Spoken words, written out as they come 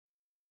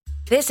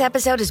This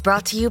episode is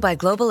brought to you by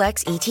Global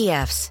X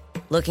ETFs.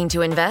 Looking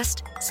to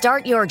invest?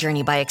 Start your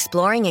journey by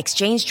exploring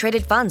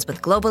exchange-traded funds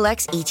with Global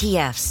X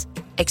ETFs.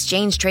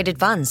 Exchange-traded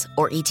funds,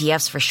 or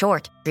ETFs for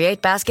short,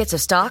 create baskets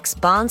of stocks,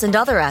 bonds, and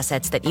other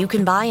assets that you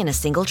can buy in a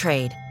single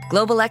trade.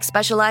 Global X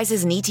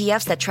specializes in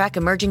ETFs that track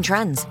emerging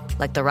trends,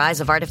 like the rise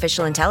of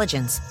artificial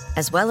intelligence,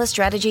 as well as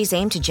strategies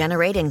aimed to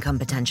generate income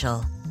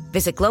potential.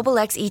 Visit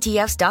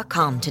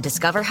globalxetfs.com to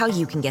discover how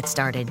you can get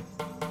started.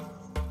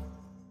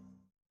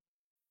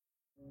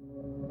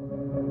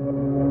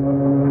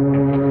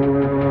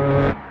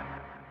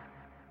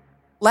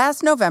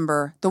 Last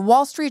November, the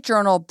Wall Street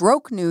Journal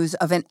broke news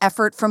of an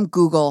effort from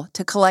Google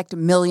to collect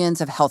millions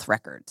of health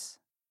records.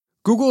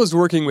 Google is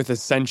working with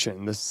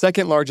Ascension, the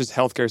second largest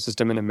healthcare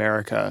system in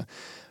America.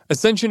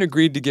 Ascension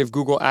agreed to give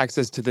Google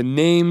access to the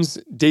names,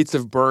 dates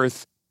of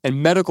birth,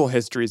 and medical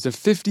histories of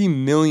 50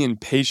 million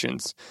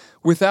patients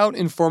without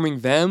informing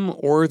them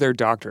or their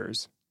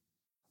doctors.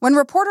 When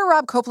reporter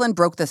Rob Copeland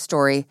broke the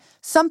story,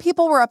 some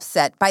people were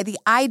upset by the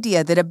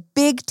idea that a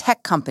big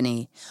tech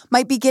company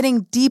might be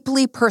getting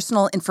deeply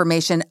personal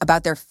information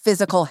about their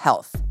physical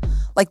health,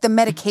 like the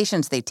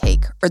medications they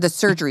take or the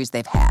surgeries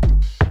they've had.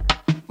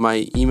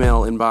 My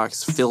email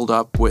inbox filled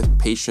up with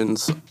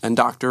patients and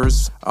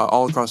doctors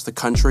all across the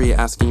country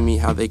asking me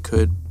how they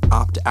could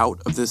opt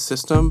out of this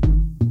system.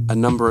 A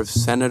number of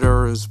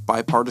senators,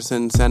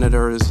 bipartisan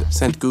senators,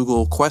 sent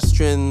Google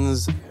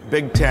questions.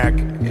 Big tech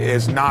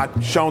has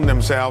not shown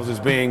themselves as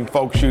being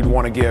folks you'd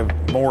want to give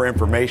more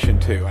information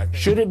to.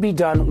 Should it be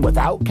done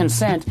without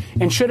consent?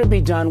 And should it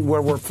be done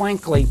where we're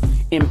frankly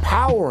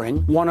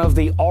empowering one of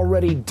the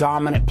already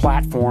dominant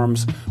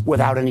platforms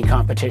without any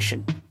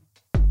competition?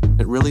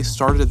 It really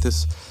started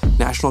this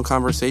national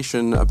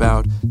conversation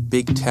about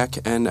big tech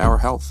and our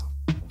health.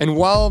 And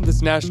while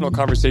this national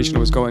conversation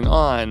was going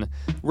on,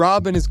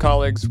 Rob and his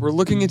colleagues were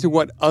looking into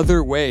what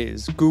other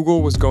ways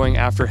Google was going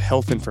after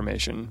health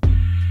information.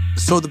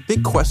 So the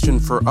big question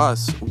for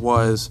us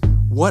was,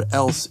 what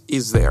else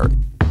is there?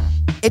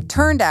 It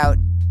turned out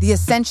the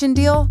Ascension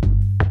deal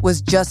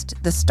was just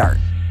the start.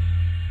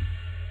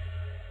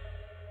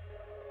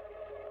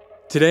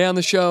 Today on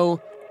the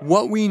show,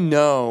 what we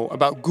know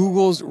about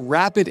Google's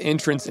rapid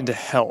entrance into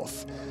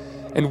health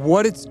and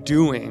what it's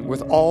doing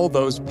with all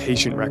those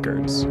patient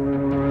records.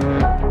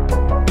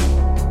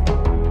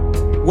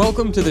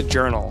 Welcome to The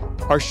Journal,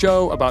 our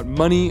show about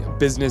money,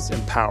 business,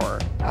 and power.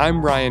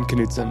 I'm Ryan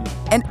Knutson.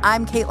 And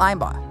I'm Kate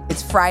Linebaugh.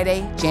 It's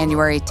Friday,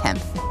 January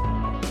 10th.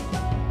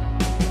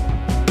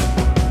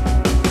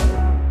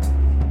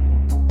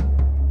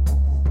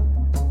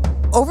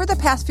 Over the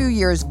past few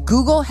years,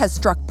 Google has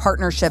struck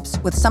partnerships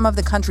with some of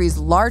the country's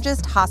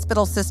largest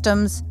hospital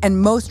systems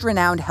and most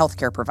renowned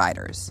healthcare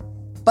providers.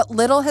 But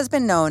little has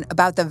been known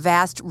about the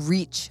vast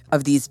reach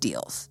of these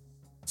deals.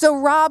 So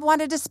Rob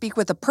wanted to speak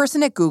with a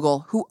person at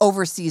Google who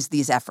oversees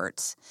these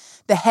efforts,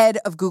 the head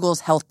of Google's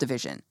health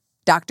division,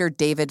 Dr.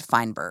 David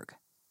Feinberg.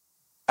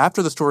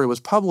 After the story was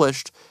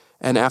published,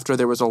 and after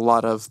there was a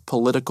lot of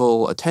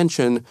political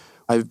attention,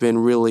 I've been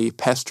really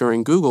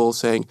pestering Google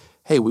saying,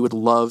 hey, we would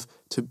love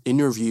to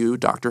interview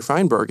Dr.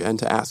 Feinberg and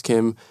to ask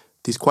him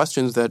these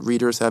questions that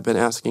readers have been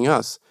asking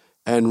us.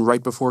 And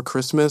right before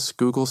Christmas,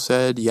 Google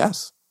said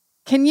yes.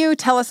 Can you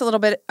tell us a little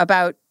bit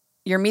about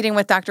your meeting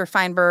with Dr.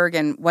 Feinberg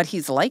and what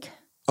he's like?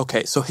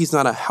 Okay, so he's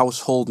not a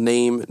household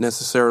name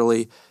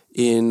necessarily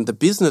in the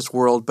business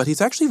world, but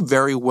he's actually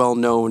very well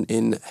known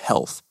in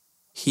health.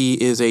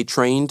 He is a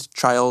trained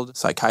child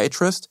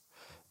psychiatrist,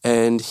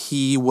 and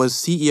he was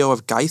CEO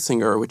of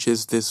Geisinger, which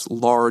is this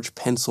large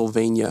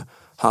Pennsylvania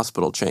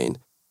hospital chain.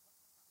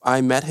 I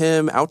met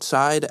him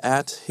outside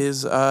at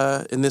his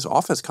in this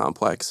office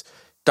complex.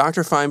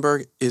 Dr.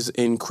 Feinberg is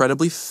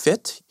incredibly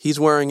fit. He's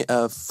wearing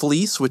a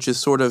fleece, which is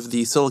sort of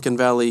the Silicon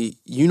Valley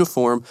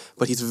uniform,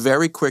 but he's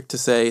very quick to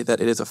say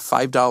that it is a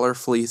 $5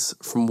 fleece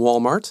from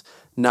Walmart,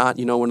 not,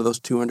 one of those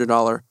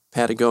 $200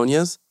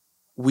 Patagonias.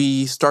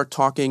 We start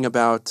talking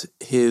about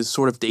his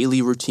sort of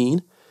daily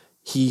routine.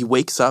 He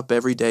wakes up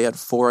every day at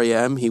 4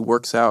 a.m. He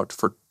works out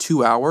for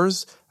 2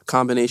 hours, a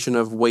combination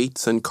of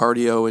weights and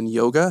cardio and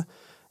yoga.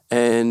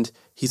 And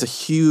he's a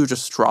huge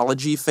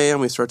astrology fan.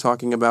 We start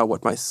talking about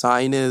what my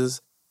sign is.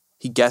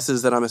 He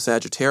guesses that I'm a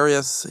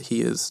Sagittarius.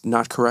 He is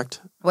not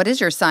correct. What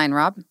is your sign,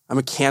 Rob? I'm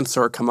a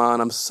Cancer. Come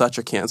on, I'm such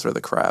a Cancer, the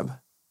crab.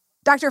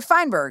 Dr.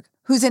 Feinberg,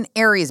 who's an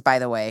Aries, by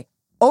the way,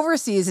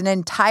 oversees an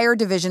entire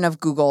division of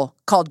Google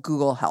called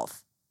Google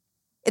Health.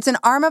 It's an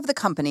arm of the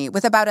company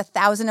with about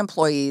 1,000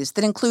 employees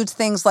that includes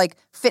things like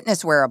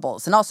fitness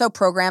wearables and also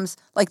programs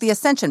like the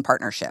Ascension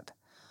Partnership.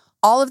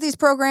 All of these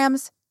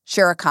programs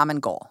share a common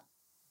goal.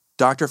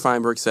 Dr.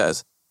 Feinberg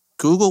says,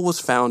 Google was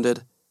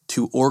founded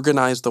to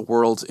organize the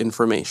world's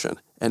information,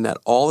 and that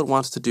all it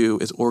wants to do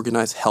is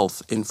organize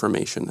health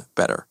information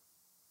better.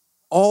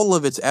 All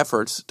of its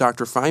efforts,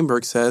 Dr.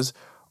 Feinberg says,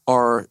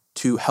 are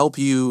to help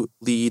you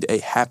lead a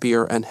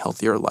happier and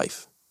healthier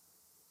life.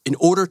 In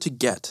order to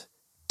get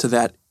to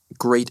that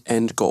great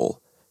end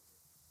goal,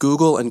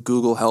 Google and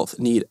Google Health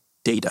need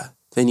data.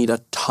 They need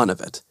a ton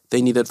of it.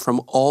 They need it from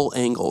all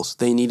angles.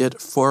 They need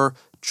it for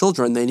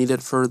children. They need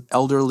it for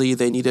elderly.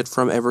 They need it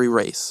from every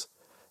race.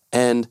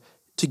 And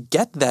to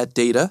get that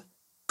data,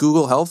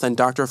 Google Health and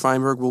Dr.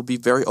 Feinberg will be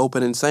very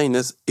open in saying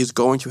this, is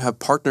going to have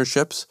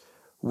partnerships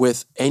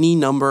with any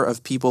number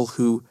of people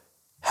who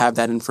have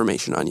that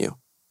information on you.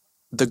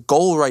 The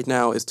goal right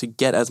now is to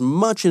get as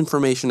much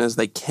information as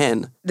they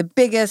can. The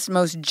biggest,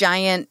 most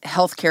giant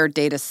healthcare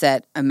data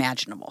set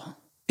imaginable.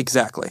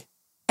 Exactly.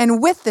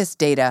 And with this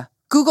data,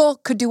 Google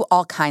could do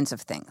all kinds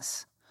of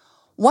things.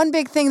 One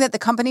big thing that the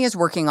company is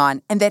working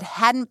on, and that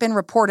hadn't been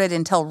reported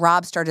until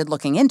Rob started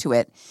looking into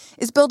it,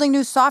 is building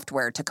new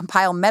software to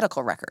compile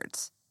medical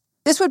records.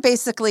 This would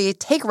basically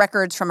take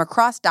records from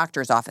across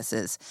doctors'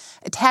 offices,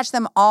 attach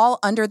them all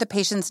under the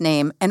patient's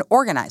name, and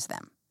organize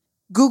them.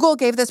 Google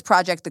gave this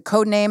project the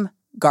codename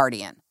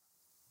Guardian.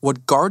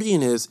 What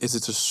Guardian is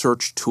it's a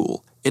search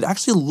tool. It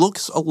actually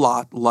looks a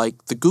lot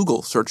like the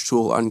Google search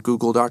tool on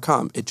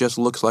google.com. It just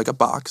looks like a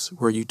box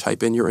where you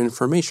type in your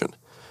information.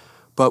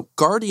 But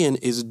Guardian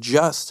is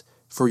just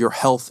for your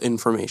health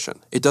information.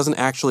 It doesn't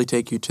actually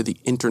take you to the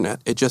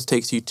internet. It just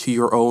takes you to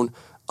your own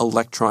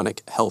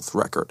electronic health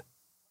record.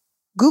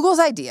 Google's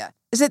idea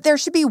is that there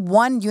should be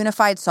one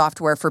unified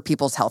software for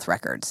people's health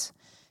records.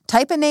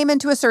 Type a name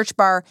into a search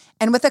bar,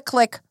 and with a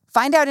click,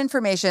 find out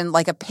information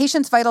like a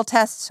patient's vital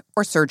tests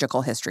or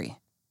surgical history.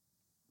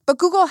 But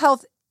Google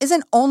Health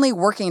isn't only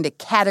working to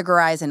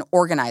categorize and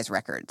organize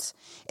records.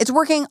 It's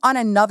working on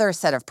another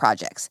set of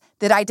projects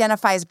that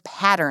identifies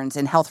patterns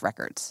in health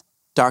records.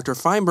 Dr.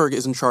 Feinberg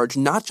is in charge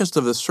not just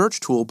of the search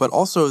tool, but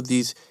also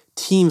these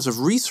teams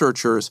of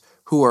researchers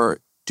who are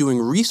doing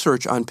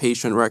research on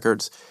patient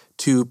records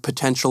to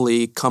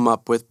potentially come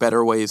up with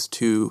better ways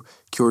to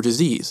cure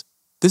disease.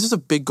 This is a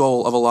big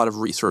goal of a lot of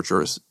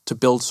researchers, to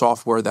build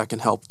software that can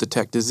help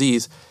detect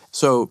disease.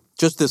 So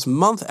just this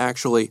month,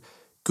 actually,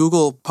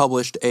 Google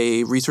published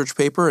a research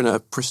paper in a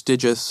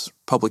prestigious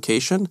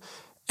publication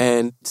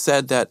and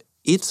said that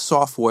its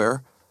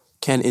software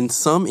can, in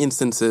some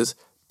instances,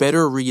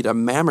 better read a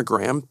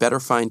mammogram, better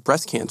find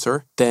breast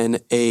cancer than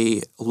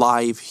a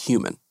live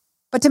human.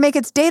 But to make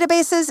its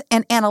databases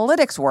and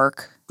analytics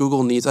work,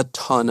 Google needs a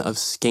ton of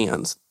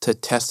scans to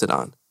test it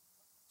on.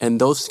 And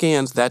those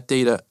scans, that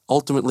data,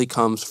 ultimately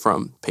comes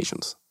from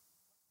patients.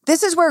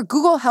 This is where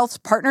Google Health's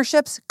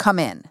partnerships come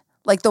in,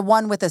 like the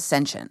one with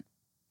Ascension.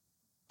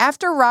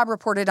 After Rob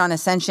reported on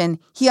Ascension,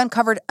 he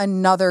uncovered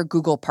another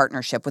Google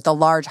partnership with a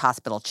large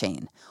hospital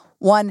chain,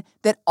 one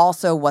that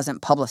also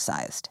wasn't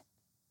publicized.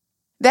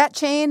 That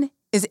chain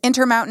is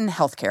Intermountain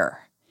Healthcare.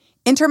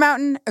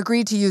 Intermountain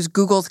agreed to use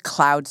Google's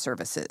cloud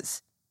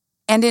services.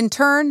 And in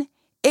turn,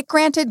 it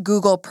granted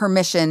Google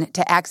permission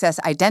to access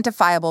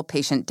identifiable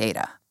patient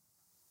data.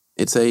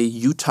 It's a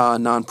Utah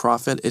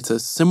nonprofit. It's a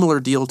similar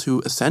deal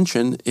to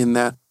Ascension in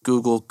that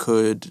Google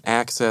could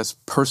access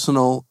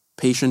personal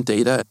patient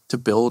data to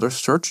build a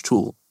search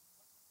tool.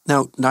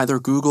 Now, neither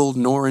Google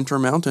nor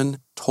Intermountain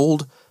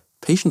told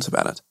patients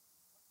about it.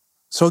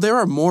 So there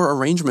are more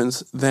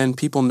arrangements than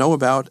people know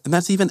about, and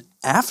that's even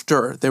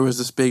after there was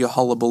this big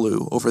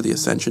hullabaloo over the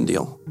Ascension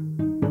deal.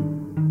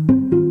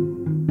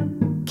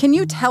 Can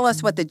you tell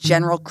us what the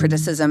general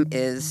criticism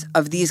is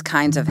of these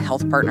kinds of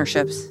health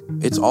partnerships?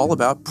 It's all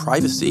about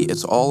privacy.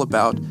 It's all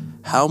about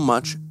how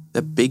much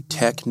the big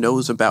tech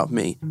knows about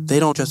me. They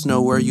don't just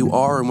know where you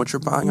are and what you're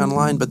buying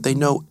online, but they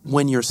know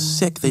when you're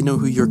sick. They know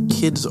who your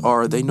kids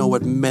are. They know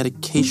what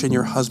medication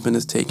your husband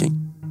is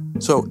taking.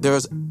 So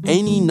there's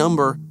any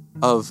number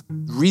of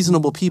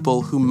reasonable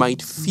people who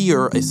might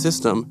fear a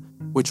system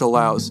which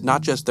allows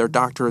not just their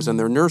doctors and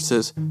their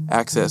nurses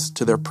access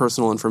to their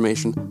personal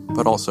information,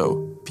 but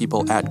also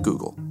people at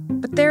Google.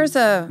 But there's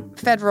a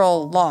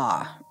federal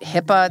law,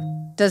 HIPAA.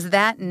 Does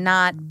that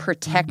not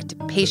protect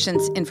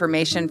patients'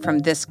 information from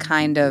this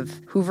kind of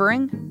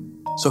hoovering?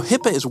 So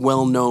HIPAA is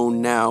well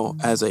known now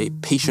as a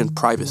patient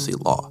privacy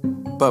law.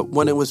 But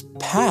when it was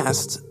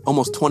passed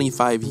almost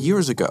 25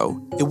 years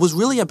ago, it was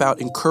really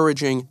about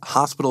encouraging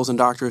hospitals and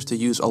doctors to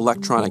use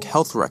electronic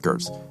health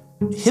records.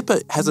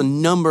 HIPAA has a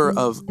number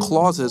of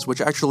clauses which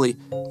actually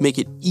make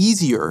it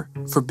easier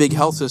for big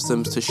health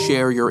systems to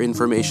share your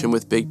information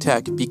with big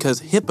tech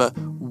because HIPAA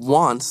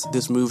wants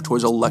this move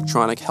towards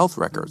electronic health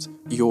records.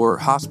 Your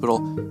hospital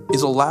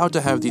is allowed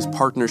to have these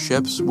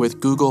partnerships with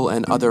Google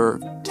and other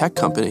tech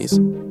companies.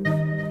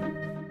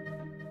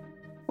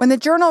 When the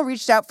Journal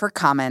reached out for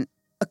comment,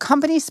 a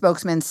company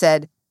spokesman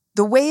said,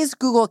 the ways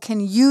Google can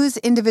use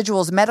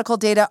individuals' medical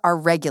data are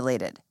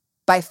regulated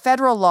by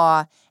federal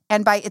law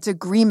and by its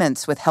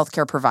agreements with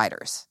healthcare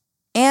providers.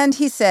 And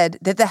he said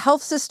that the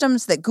health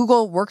systems that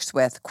Google works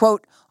with,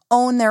 quote,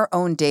 own their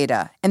own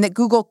data, and that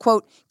Google,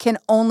 quote, can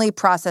only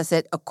process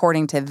it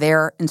according to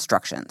their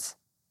instructions.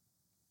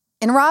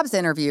 In Rob's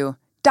interview,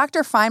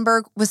 Dr.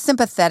 Feinberg was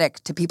sympathetic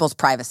to people's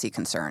privacy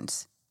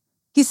concerns.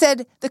 He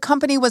said the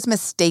company was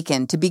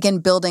mistaken to begin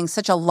building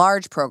such a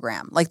large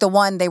program like the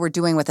one they were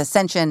doing with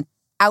Ascension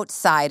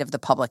outside of the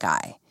public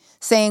eye,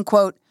 saying,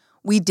 quote,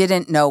 we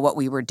didn't know what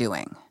we were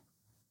doing.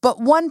 But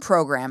one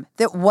program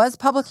that was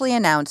publicly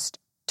announced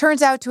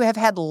turns out to have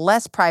had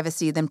less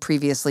privacy than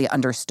previously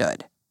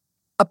understood.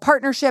 a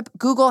partnership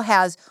Google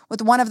has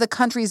with one of the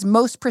country's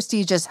most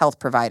prestigious health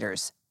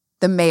providers,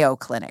 the Mayo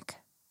Clinic.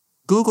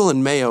 Google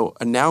and Mayo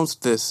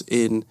announced this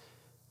in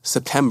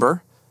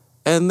September,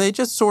 and they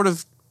just sort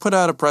of put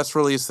out a press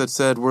release that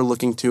said, we're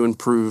looking to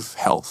improve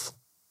health.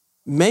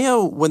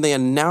 Mayo, when they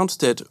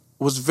announced it,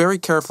 was very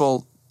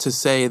careful to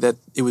say that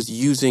it was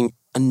using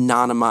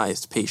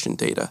anonymized patient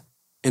data.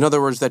 In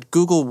other words, that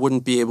Google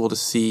wouldn't be able to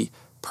see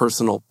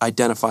personal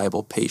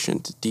identifiable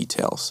patient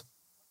details.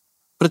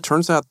 But it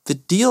turns out the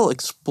deal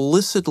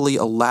explicitly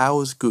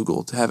allows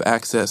Google to have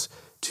access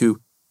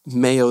to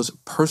Mayo's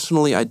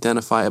personally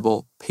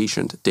identifiable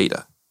patient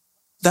data.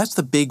 That's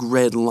the big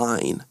red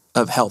line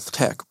of health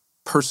tech,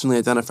 personally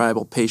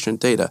identifiable patient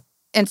data.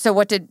 And so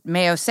what did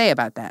Mayo say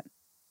about that?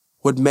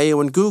 What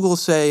Mayo and Google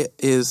say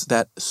is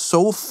that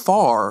so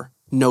far,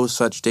 no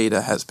such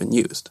data has been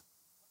used.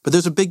 But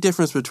there's a big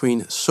difference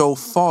between so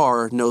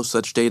far, no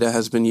such data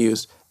has been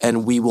used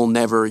and we will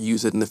never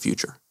use it in the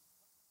future.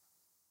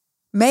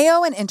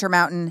 Mayo and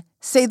Intermountain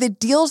say the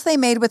deals they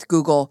made with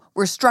Google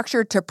were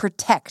structured to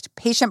protect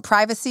patient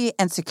privacy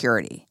and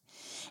security.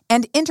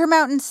 And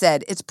Intermountain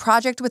said its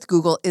project with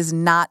Google is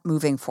not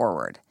moving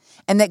forward,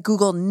 and that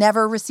Google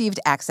never received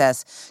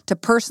access to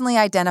personally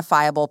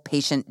identifiable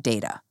patient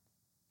data.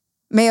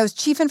 Mayo's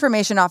chief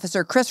information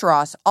officer, Chris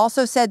Ross,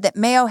 also said that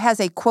Mayo has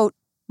a, quote,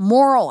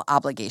 moral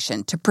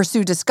obligation to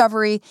pursue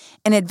discovery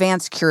and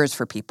advance cures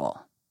for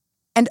people.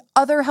 And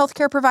other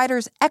healthcare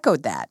providers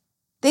echoed that.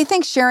 They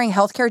think sharing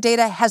healthcare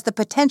data has the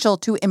potential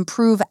to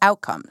improve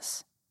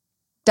outcomes.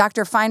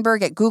 Dr.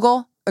 Feinberg at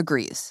Google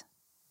agrees.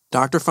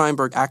 Dr.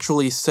 Feinberg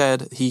actually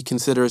said he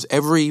considers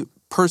every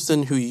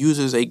person who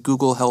uses a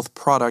Google Health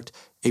product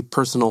a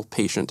personal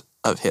patient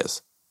of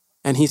his.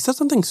 And he said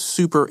something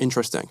super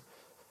interesting.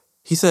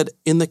 He said,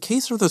 in the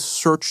case of the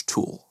search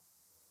tool,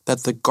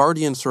 that's the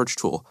Guardian search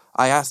tool,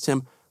 I asked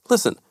him,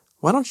 listen,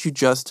 why don't you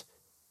just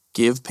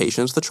give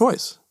patients the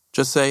choice?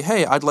 Just say,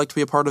 hey, I'd like to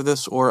be a part of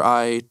this, or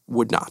I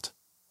would not.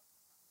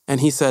 And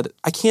he said,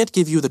 I can't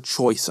give you the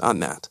choice on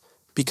that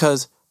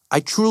because I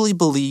truly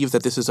believe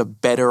that this is a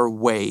better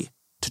way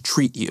to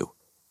treat you.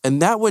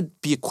 And that would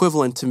be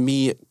equivalent to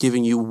me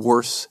giving you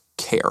worse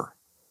care.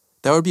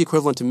 That would be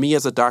equivalent to me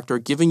as a doctor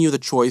giving you the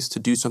choice to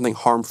do something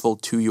harmful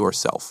to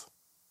yourself.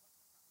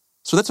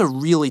 So that's a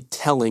really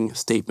telling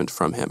statement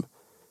from him.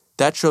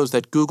 That shows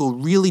that Google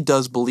really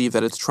does believe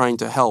that it's trying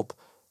to help.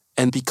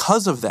 And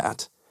because of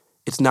that,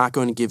 it's not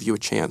going to give you a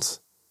chance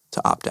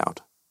to opt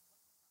out.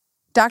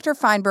 Dr.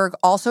 Feinberg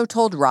also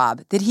told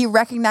Rob that he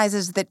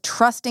recognizes that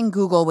trusting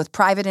Google with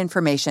private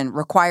information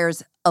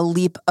requires a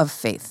leap of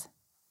faith.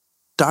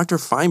 Dr.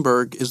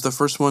 Feinberg is the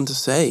first one to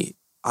say,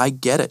 I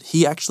get it.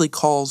 He actually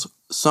calls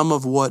some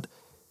of what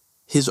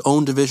his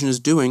own division is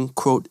doing,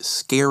 quote,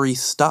 scary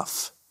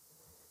stuff.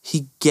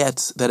 He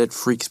gets that it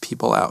freaks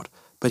people out,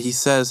 but he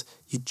says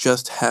you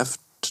just have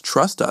to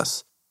trust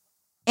us.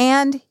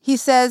 And he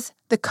says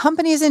the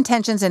company's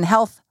intentions in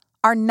health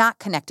are not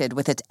connected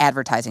with its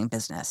advertising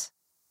business.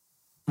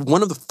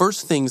 One of the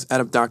first things out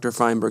of Dr.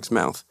 Feinberg's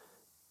mouth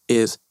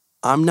is,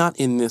 I'm not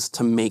in this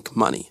to make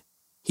money.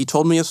 He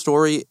told me a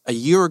story. A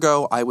year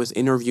ago, I was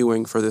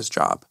interviewing for this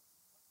job,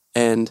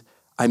 and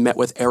I met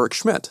with Eric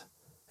Schmidt.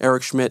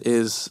 Eric Schmidt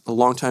is a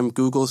longtime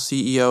Google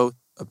CEO,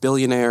 a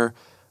billionaire,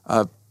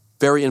 a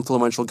very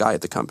influential guy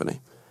at the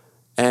company.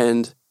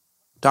 And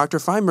Dr.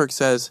 Feinberg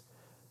says,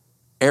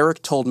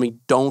 Eric told me,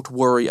 don't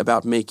worry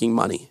about making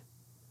money.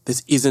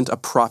 This isn't a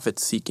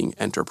profit-seeking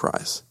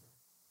enterprise.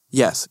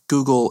 Yes,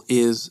 Google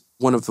is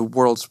one of the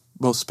world's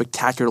most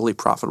spectacularly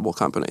profitable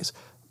companies,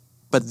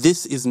 but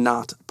this is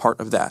not part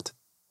of that.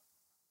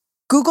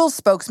 Google's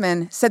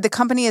spokesman said the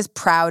company is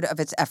proud of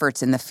its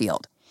efforts in the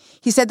field.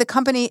 He said the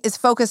company is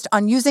focused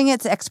on using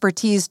its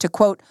expertise to,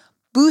 quote,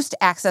 boost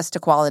access to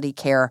quality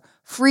care,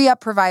 free up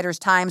providers'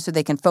 time so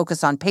they can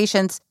focus on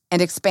patients,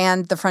 and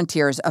expand the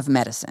frontiers of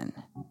medicine.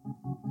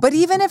 But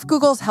even if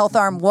Google's health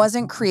arm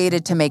wasn't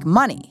created to make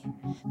money,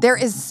 there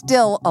is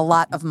still a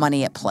lot of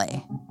money at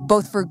play,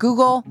 both for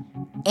Google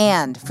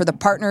and for the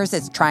partners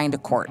it's trying to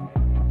court.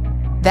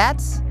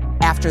 That's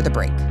after the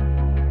break.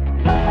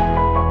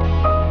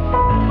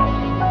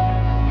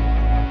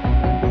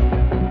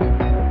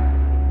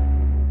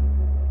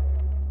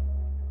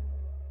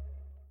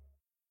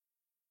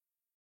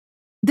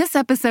 This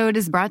episode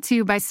is brought to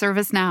you by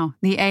ServiceNow,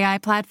 the AI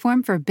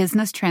platform for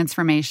business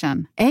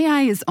transformation.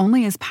 AI is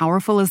only as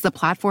powerful as the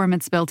platform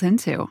it's built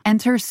into.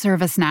 Enter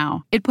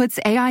ServiceNow. It puts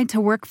AI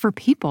to work for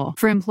people,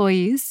 for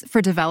employees,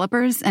 for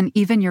developers, and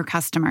even your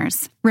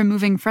customers,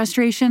 removing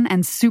frustration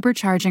and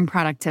supercharging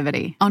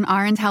productivity. On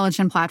our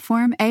intelligent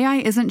platform, AI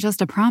isn't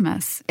just a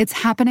promise. It's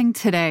happening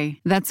today.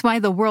 That's why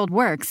the world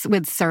works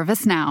with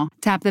ServiceNow.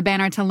 Tap the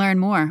banner to learn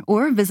more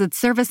or visit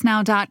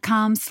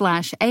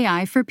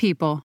servicenow.com/AI for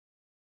people.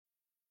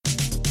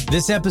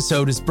 This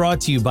episode is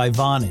brought to you by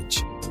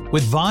Vonage.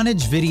 With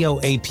Vonage Video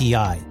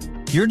API,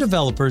 your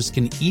developers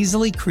can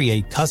easily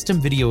create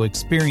custom video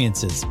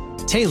experiences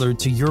tailored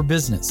to your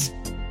business.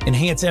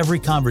 Enhance every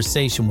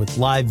conversation with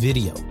live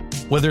video,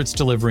 whether it's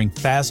delivering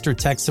faster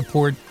tech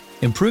support,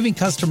 improving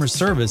customer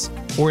service,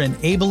 or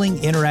enabling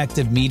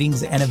interactive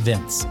meetings and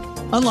events.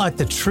 Unlock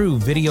the true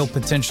video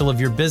potential of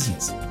your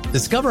business.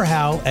 Discover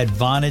how at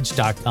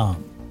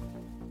Vonage.com.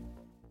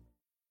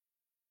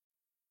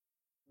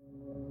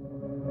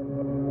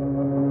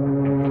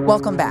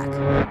 Welcome back.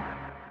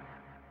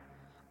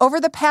 Over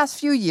the past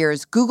few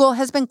years, Google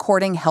has been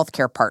courting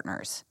healthcare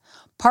partners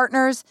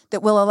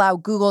that will allow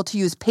Google to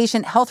use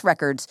patient health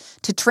records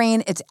to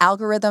train its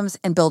algorithms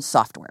and build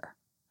software.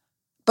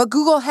 But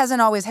Google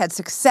hasn't always had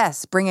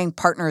success bringing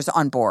partners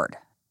on board,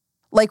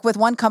 like with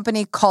one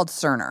company called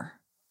Cerner.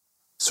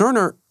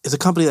 Cerner is a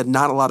company that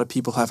not a lot of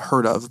people have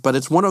heard of, but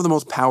it's one of the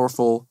most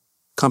powerful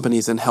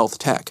companies in health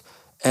tech.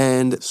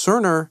 And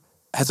Cerner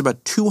has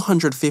about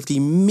 250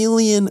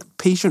 million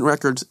patient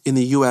records in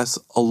the U.S.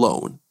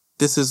 alone.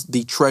 This is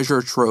the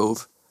treasure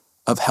trove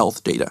of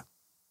health data.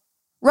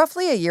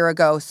 Roughly a year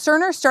ago,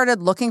 Cerner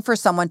started looking for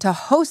someone to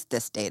host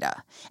this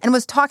data and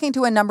was talking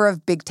to a number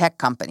of big tech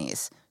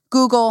companies,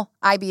 Google,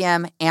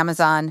 IBM,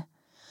 Amazon.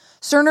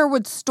 Cerner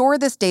would store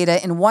this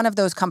data in one of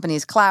those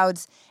companies'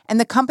 clouds, and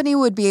the company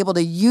would be able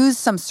to use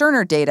some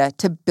Cerner data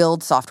to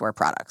build software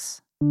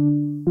products.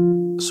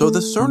 So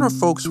the Cerner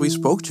folks we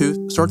spoke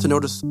to start to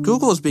notice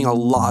Google is being a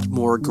lot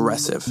more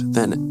aggressive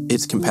than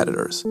its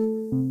competitors.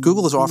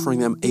 Google is offering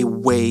them a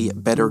way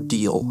better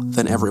deal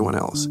than everyone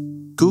else.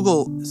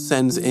 Google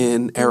sends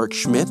in Eric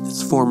Schmidt,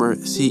 its former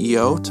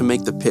CEO, to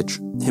make the pitch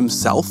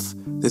himself.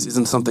 This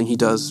isn't something he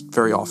does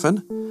very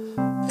often.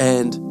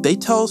 And they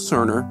tell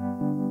Cerner,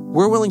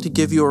 we're willing to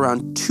give you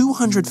around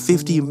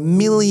 $250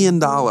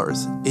 million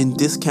in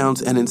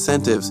discounts and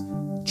incentives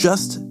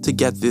just to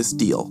get this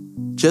deal,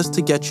 just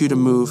to get you to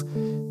move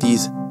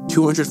these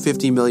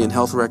 250 million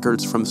health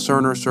records from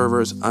Cerner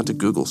servers onto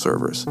Google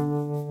servers.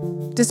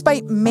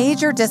 Despite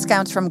major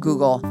discounts from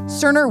Google,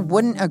 Cerner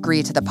wouldn't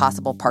agree to the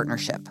possible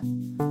partnership.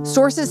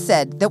 Sources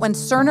said that when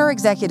Cerner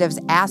executives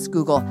asked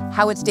Google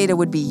how its data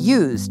would be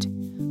used,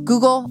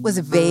 Google was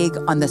vague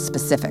on the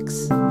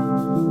specifics.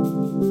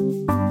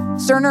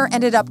 Cerner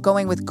ended up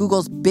going with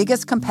Google's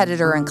biggest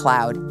competitor in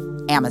cloud,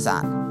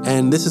 Amazon.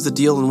 And this is a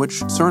deal in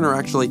which Cerner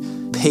actually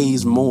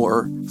pays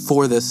more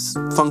for this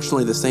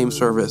functionally the same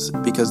service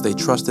because they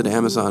trusted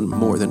Amazon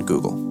more than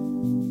Google.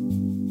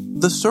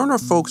 The Cerner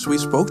folks we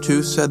spoke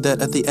to said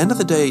that at the end of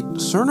the day,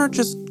 Cerner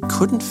just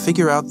couldn't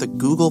figure out the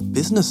Google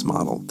business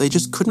model. They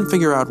just couldn't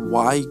figure out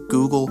why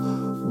Google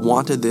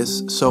wanted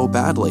this so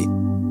badly.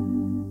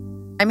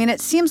 I mean,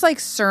 it seems like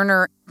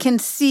Cerner can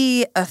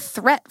see a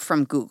threat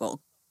from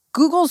Google.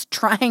 Google's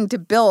trying to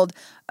build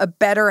a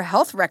better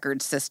health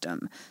record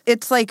system.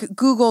 It's like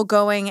Google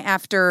going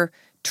after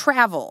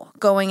travel,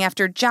 going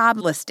after job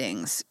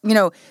listings. You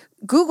know,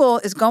 Google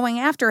is going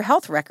after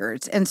health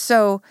records. And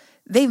so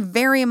they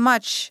very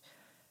much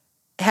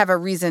have a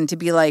reason to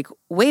be like,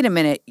 wait a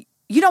minute,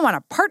 you don't want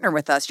to partner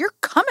with us. You're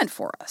coming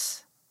for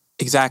us.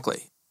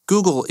 Exactly.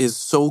 Google is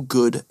so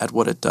good at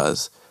what it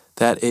does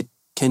that it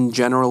can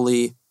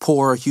generally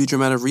pour a huge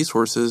amount of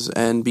resources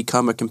and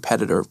become a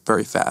competitor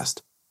very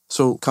fast.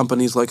 So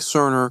companies like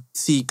Cerner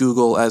see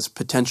Google as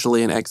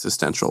potentially an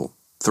existential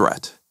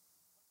threat.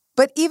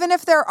 But even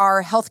if there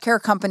are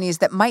healthcare companies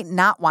that might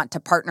not want to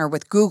partner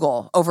with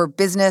Google over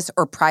business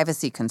or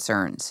privacy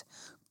concerns,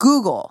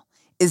 Google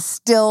is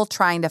still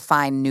trying to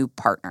find new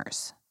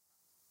partners.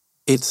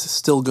 It's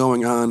still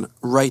going on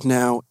right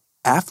now.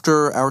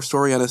 After our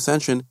story on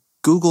Ascension,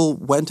 Google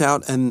went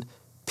out and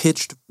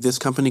pitched this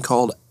company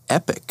called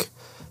Epic.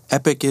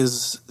 Epic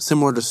is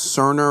similar to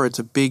Cerner. It's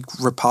a big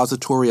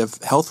repository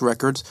of health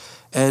records.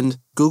 And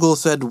Google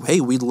said, hey,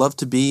 we'd love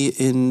to be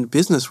in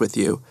business with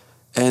you.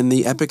 And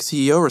the Epic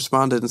CEO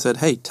responded and said,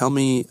 hey, tell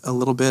me a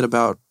little bit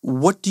about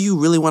what do you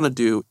really want to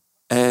do?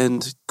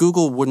 And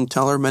Google wouldn't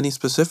tell her many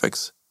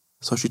specifics.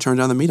 So she turned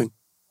down the meeting.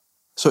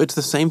 So it's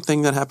the same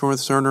thing that happened with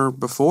Cerner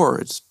before.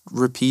 It's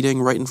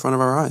repeating right in front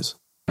of our eyes.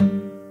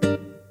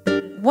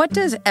 What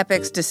does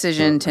Epic's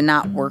decision to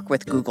not work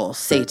with Google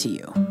say to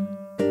you?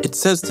 It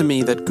says to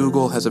me that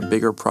Google has a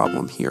bigger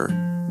problem here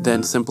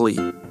than simply,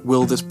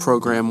 will this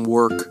program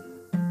work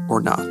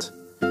or not?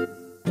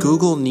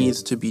 Google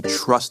needs to be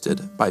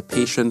trusted by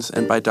patients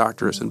and by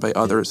doctors and by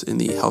others in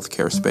the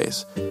healthcare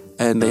space.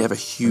 And they have a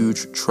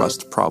huge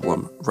trust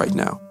problem right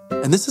now.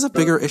 And this is a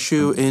bigger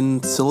issue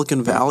in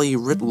Silicon Valley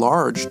writ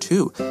large,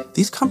 too.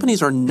 These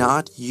companies are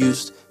not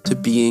used to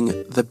being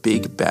the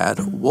big bad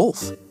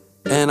wolf.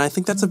 And I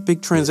think that's a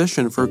big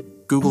transition for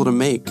Google to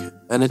make.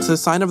 And it's a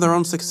sign of their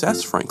own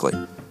success, frankly.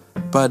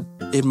 But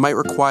it might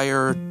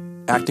require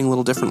acting a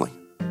little differently.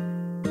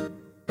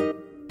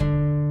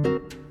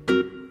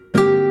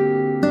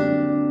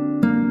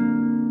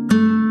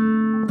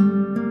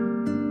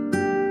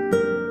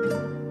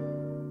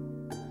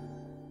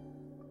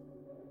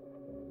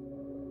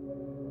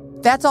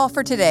 That's all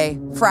for today,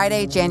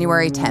 Friday,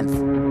 January 10th.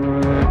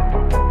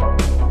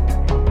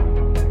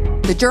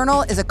 The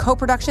Journal is a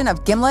co-production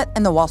of Gimlet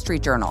and The Wall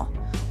Street Journal.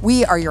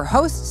 We are your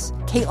hosts,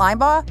 Kate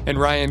Linebaugh and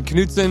Ryan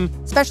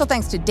Knutson. Special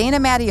thanks to Dana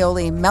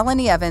Mattioli,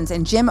 Melanie Evans,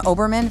 and Jim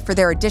Oberman for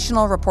their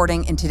additional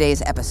reporting in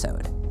today's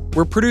episode.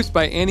 We're produced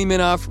by Annie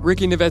Minoff,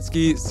 Ricky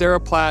Novetsky, Sarah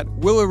Platt,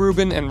 Willa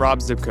Rubin, and Rob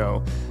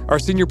Zipko. Our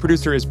senior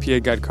producer is Pia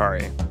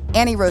Gadkari.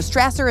 Annie Rose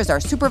Strasser is our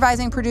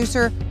supervising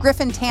producer.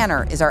 Griffin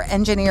Tanner is our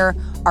engineer.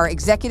 Our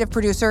executive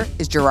producer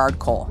is Gerard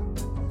Cole.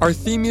 Our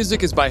theme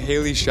music is by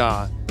Haley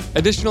Shaw.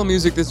 Additional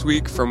music this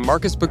week from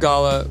Marcus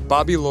Bagala,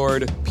 Bobby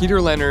Lord,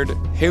 Peter Leonard,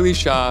 Haley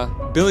Shaw,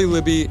 Billy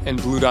Libby,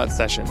 and Blue Dot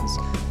Sessions.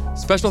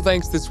 Special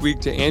thanks this week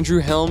to Andrew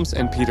Helms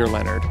and Peter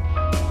Leonard.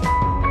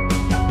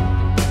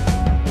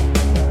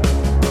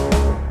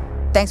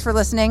 Thanks for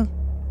listening.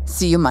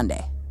 See you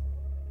Monday.